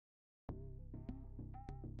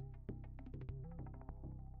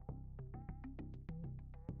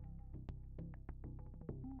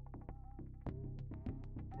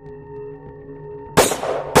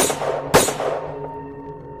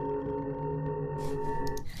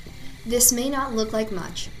This may not look like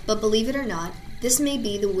much, but believe it or not, this may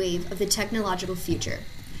be the wave of the technological future.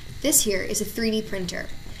 This here is a 3D printer.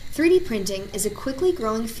 3D printing is a quickly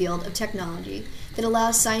growing field of technology that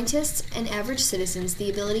allows scientists and average citizens the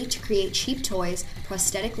ability to create cheap toys,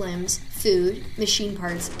 prosthetic limbs, food, machine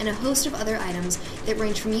parts, and a host of other items that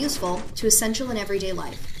range from useful to essential in everyday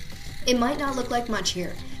life. It might not look like much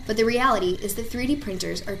here, but the reality is that 3D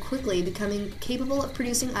printers are quickly becoming capable of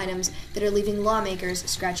producing items that are leaving lawmakers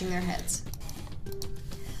scratching their heads.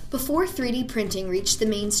 Before 3D printing reached the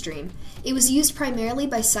mainstream, it was used primarily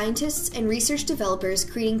by scientists and research developers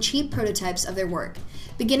creating cheap prototypes of their work.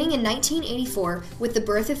 Beginning in 1984 with the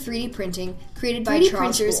birth of 3D printing, created by 3D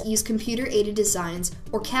printers use computer-aided designs,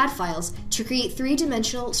 or CAD files, to create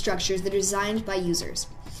three-dimensional structures that are designed by users.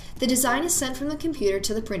 The design is sent from the computer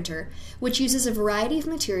to the printer, which uses a variety of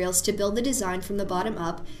materials to build the design from the bottom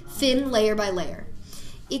up, thin layer by layer.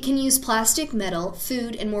 It can use plastic, metal,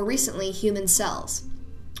 food, and more recently, human cells.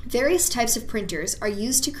 Various types of printers are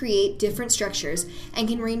used to create different structures and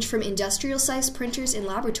can range from industrial-sized printers in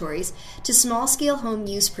laboratories to small-scale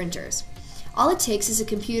home-use printers. All it takes is a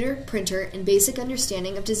computer, printer, and basic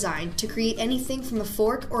understanding of design to create anything from a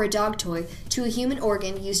fork or a dog toy to a human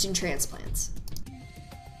organ used in transplants.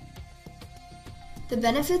 The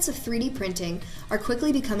benefits of 3D printing are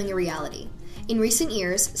quickly becoming a reality. In recent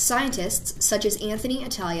years, scientists such as Anthony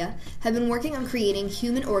Italia have been working on creating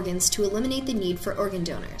human organs to eliminate the need for organ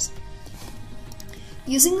donors.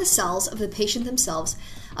 Using the cells of the patient themselves,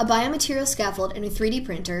 a biomaterial scaffold, and a 3D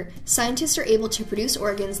printer, scientists are able to produce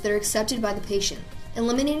organs that are accepted by the patient,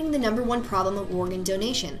 eliminating the #1 problem of organ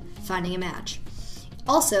donation, finding a match.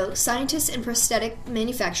 Also, scientists and prosthetic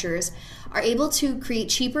manufacturers are able to create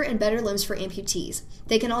cheaper and better limbs for amputees.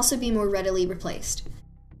 They can also be more readily replaced.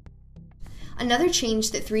 Another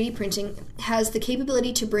change that 3D printing has the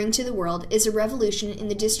capability to bring to the world is a revolution in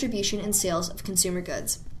the distribution and sales of consumer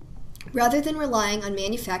goods. Rather than relying on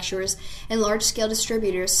manufacturers and large-scale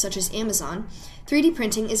distributors such as Amazon, 3D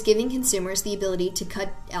printing is giving consumers the ability to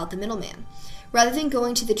cut out the middleman. Rather than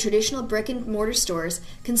going to the traditional brick-and-mortar stores,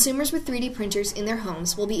 consumers with 3D printers in their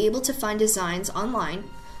homes will be able to find designs online,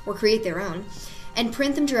 or create their own, and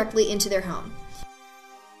print them directly into their home.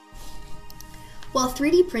 While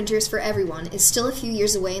 3D printers for everyone is still a few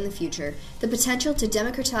years away in the future, the potential to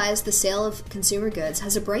democratize the sale of consumer goods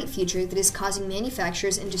has a bright future that is causing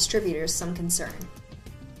manufacturers and distributors some concern.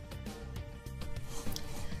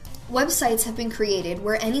 Websites have been created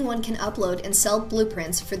where anyone can upload and sell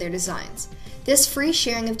blueprints for their designs. This free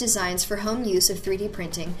sharing of designs for home use of 3D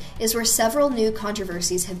printing is where several new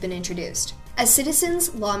controversies have been introduced. As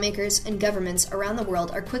citizens, lawmakers, and governments around the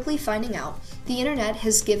world are quickly finding out, the internet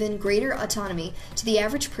has given greater autonomy to the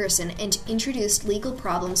average person and introduced legal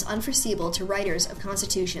problems unforeseeable to writers of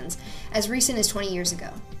constitutions as recent as 20 years ago.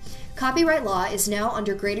 Copyright law is now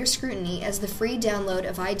under greater scrutiny as the free download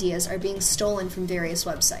of ideas are being stolen from various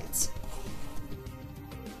websites.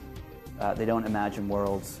 They don't imagine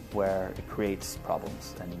worlds where it creates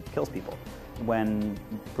problems and kills people. When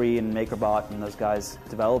Bree and MakerBot and those guys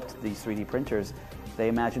developed these 3D printers, they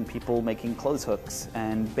imagined people making clothes hooks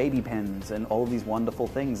and baby pins and all of these wonderful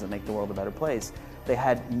things that make the world a better place. They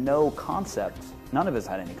had no concept, none of us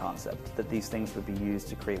had any concept, that these things would be used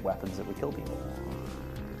to create weapons that would kill people.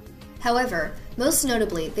 However, most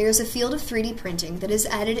notably, there is a field of 3D printing that has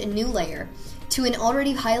added a new layer to an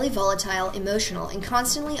already highly volatile, emotional, and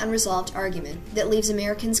constantly unresolved argument that leaves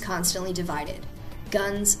Americans constantly divided: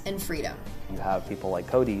 guns and freedom. You have people like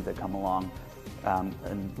Cody that come along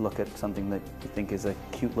and look at something that you think is a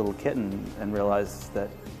cute little kitten and realize that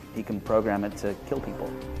he can program it to kill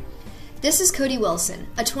people. This is Cody Wilson,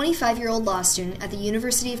 a 25-year-old law student at the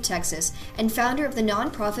University of Texas and founder of the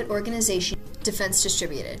nonprofit organization Defense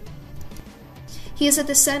Distributed. He is at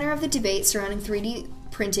the center of the debate surrounding 3D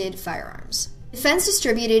printed firearms. Defense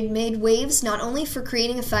Distributed made waves not only for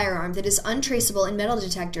creating a firearm that is untraceable in metal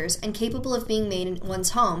detectors and capable of being made in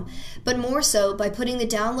one's home, but more so by putting the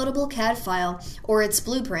downloadable CAD file, or its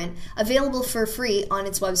blueprint, available for free on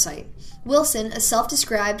its website. Wilson, a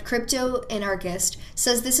self-described crypto-anarchist,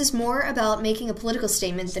 says this is more about making a political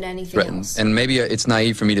statement than anything else. And maybe it's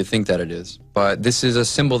naive for me to think that it is, but this is a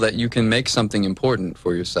symbol that you can make something important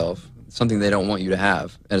for yourself, something they don't want you to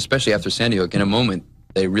have, and especially after Sandy Hook, in a moment,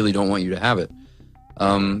 they really don't want you to have it.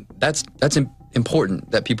 That's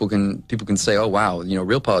important that people can say, oh wow, you know,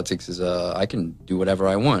 real politics is I can do whatever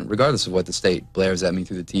I want, regardless of what the state blares at me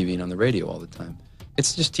through the TV and on the radio all the time.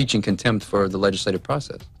 It's just teaching contempt for the legislative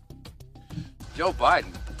process. Joe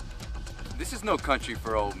Biden, this is no country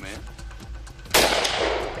for old men.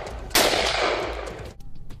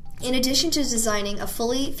 In addition to designing a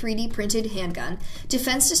fully 3D printed handgun,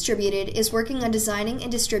 Defense Distributed is working on designing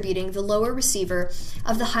and distributing the lower receiver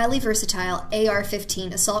of the highly versatile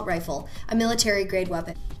AR-15 assault rifle, a military-grade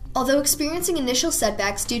weapon. Although experiencing initial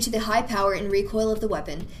setbacks due to the high power and recoil of the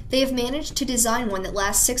weapon, they have managed to design one that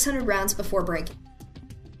lasts 600 rounds before breaking.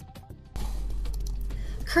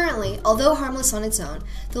 Currently, although harmless on its own,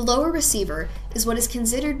 the lower receiver is what is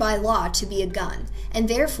considered by law to be a gun, and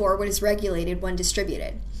therefore what is regulated when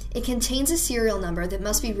distributed. It contains a serial number that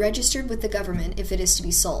must be registered with the government if it is to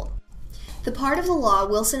be sold. The part of the law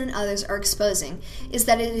Wilson and others are exposing is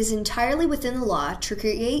that it is entirely within the law to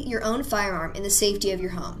create your own firearm in the safety of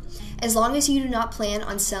your home. As long as you do not plan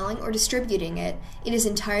on selling or distributing it, it is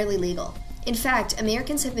entirely legal. In fact,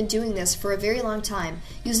 Americans have been doing this for a very long time,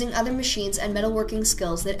 using other machines and metalworking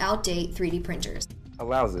skills that outdate 3D printers.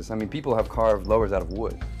 Allows this. I mean, people have carved lowers out of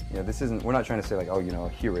wood. You know, this isn't, we're not trying to say like, oh, you know,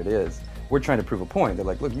 here it is. We're trying to prove a point. They're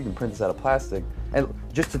like, look, you can print this out of plastic. And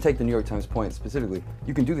just to take the New York Times point specifically,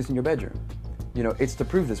 you can do this in your bedroom. You know, it's to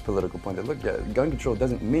prove this political point that, look, gun control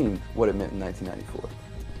doesn't mean what it meant in 1994.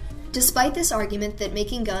 Despite this argument that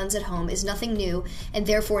making guns at home is nothing new and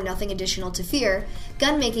therefore nothing additional to fear,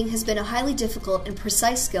 gun making has been a highly difficult and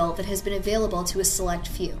precise skill that has been available to a select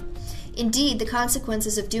few. Indeed, the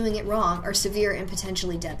consequences of doing it wrong are severe and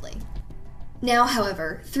potentially deadly. Now,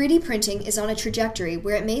 however, 3D printing is on a trajectory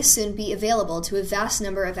where it may soon be available to a vast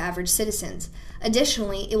number of average citizens.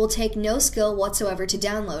 Additionally, it will take no skill whatsoever to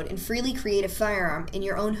download and freely create a firearm in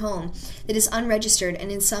your own home that is unregistered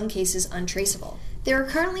and in some cases untraceable. There are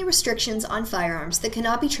currently restrictions on firearms that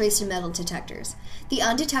cannot be traced in metal detectors. The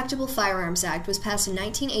Undetectable Firearms Act was passed in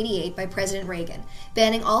 1988 by President Reagan,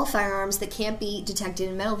 banning all firearms that can't be detected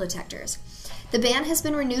in metal detectors. The ban has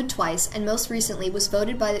been renewed twice and most recently was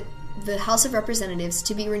voted by the House of Representatives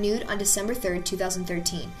to be renewed on December 3,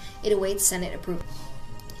 2013. It awaits Senate approval.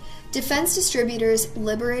 Defense Distributors'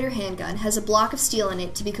 Liberator handgun has a block of steel in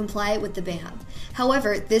it to be compliant with the ban.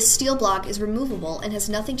 However, this steel block is removable and has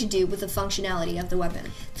nothing to do with the functionality of the weapon.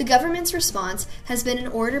 The government's response has been an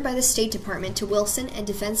order by the State Department to Wilson and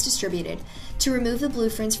Defense Distributed to remove the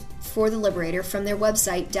blueprints for the Liberator from their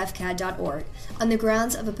website, defcad.org, on the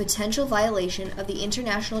grounds of a potential violation of the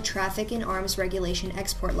International Traffic in Arms Regulation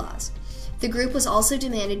export laws. The group was also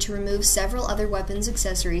demanded to remove several other weapons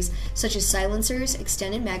accessories, such as silencers,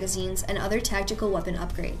 extended magazines, and other tactical weapon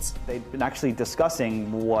upgrades. They've been actually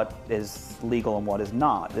discussing what is legal and what is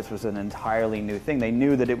not. This was an entirely new thing. They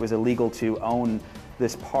knew that it was illegal to own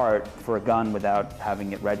this part for a gun without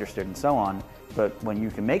having it registered and so on. But when you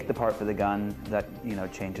can make the part for the gun, that, you know,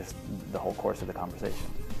 changes the whole course of the conversation.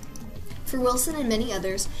 For Wilson and many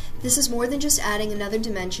others, this is more than just adding another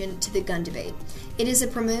dimension to the gun debate. It is a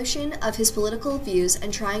promotion of his political views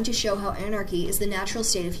and trying to show how anarchy is the natural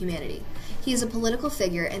state of humanity. He is a political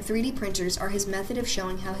figure, and 3D printers are his method of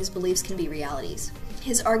showing how his beliefs can be realities.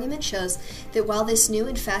 His argument shows that while this new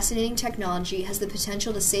and fascinating technology has the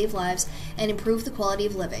potential to save lives and improve the quality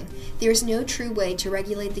of living, there is no true way to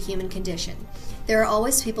regulate the human condition. There are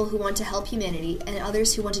always people who want to help humanity and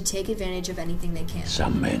others who want to take advantage of anything they can.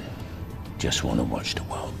 Some men just want to watch the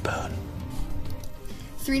world burn.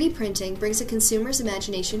 3D printing brings a consumer's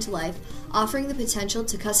imagination to life, offering the potential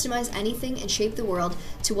to customize anything and shape the world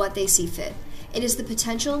to what they see fit. It is the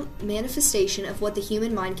potential manifestation of what the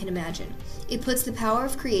human mind can imagine. It puts the power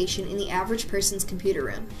of creation in the average person's computer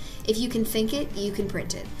room. If you can think it, you can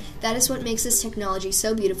print it. That is what makes this technology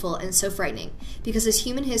so beautiful and so frightening, because as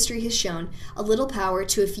human history has shown, a little power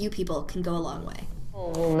to a few people can go a long way.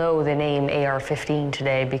 We'll know the name AR-15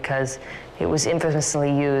 today because it was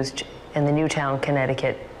infamously used in the Newtown,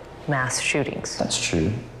 Connecticut mass shootings. That's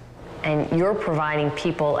true. And you're providing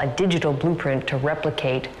people a digital blueprint to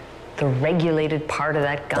replicate the regulated part of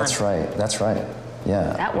that gun. That's right,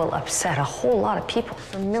 yeah. That will upset a whole lot of people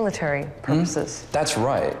for military purposes. That's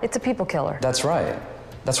right. It's a people killer. That's right.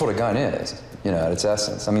 That's what a gun is, you know, at its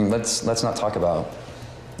essence. I mean, let's not talk about,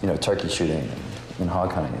 you know, turkey shooting and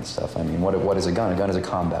hog hunting and stuff. I mean, what is a gun? A gun is a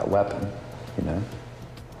combat weapon, you know?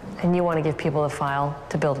 And you want to give people a file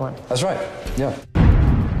to build one. That's right, yeah.